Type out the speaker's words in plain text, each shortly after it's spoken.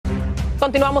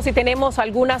Continuamos y tenemos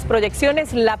algunas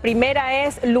proyecciones. La primera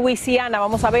es Louisiana.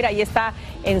 Vamos a ver, ahí está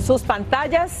en sus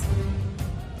pantallas.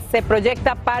 Se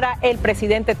proyecta para el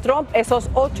presidente Trump esos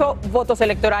 8 votos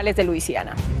electorales de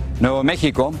Louisiana. Nuevo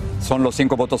México son los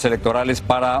 5 votos electorales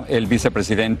para el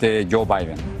vicepresidente Joe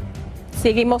Biden.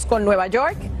 Seguimos con Nueva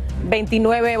York,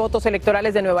 29 votos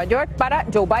electorales de Nueva York para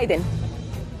Joe Biden.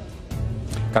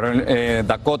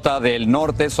 Dakota del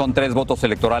Norte son 3 votos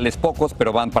electorales, pocos,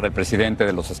 pero van para el presidente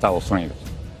de los Estados Unidos.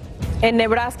 En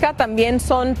Nebraska también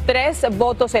son 3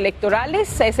 votos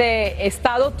electorales. Ese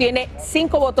estado tiene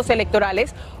 5 votos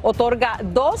electorales, otorga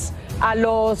 2 a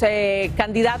los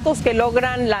candidatos que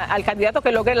logran al candidato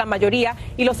que logre la mayoría,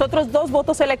 y los otros 2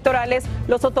 votos electorales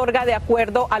los otorga de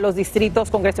acuerdo a los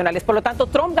distritos congresionales. Por lo tanto,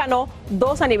 Trump ganó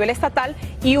 2 a nivel estatal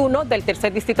y 1 del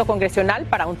tercer distrito congresional,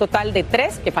 para un total de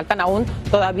 3, que faltan aún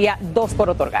todavía 2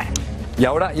 por otorgar. Y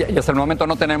ahora, y hasta el momento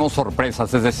no tenemos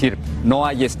sorpresas, es decir, no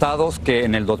hay estados que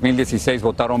en el 2016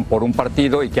 votaron por un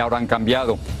partido y que ahora han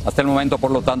cambiado. Hasta el momento, por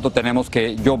lo tanto, tenemos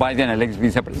que Joe Biden, el ex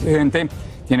vicepresidente,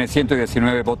 tiene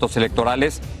 119 votos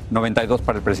electorales, 92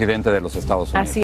 para el presidente de los Estados Unidos.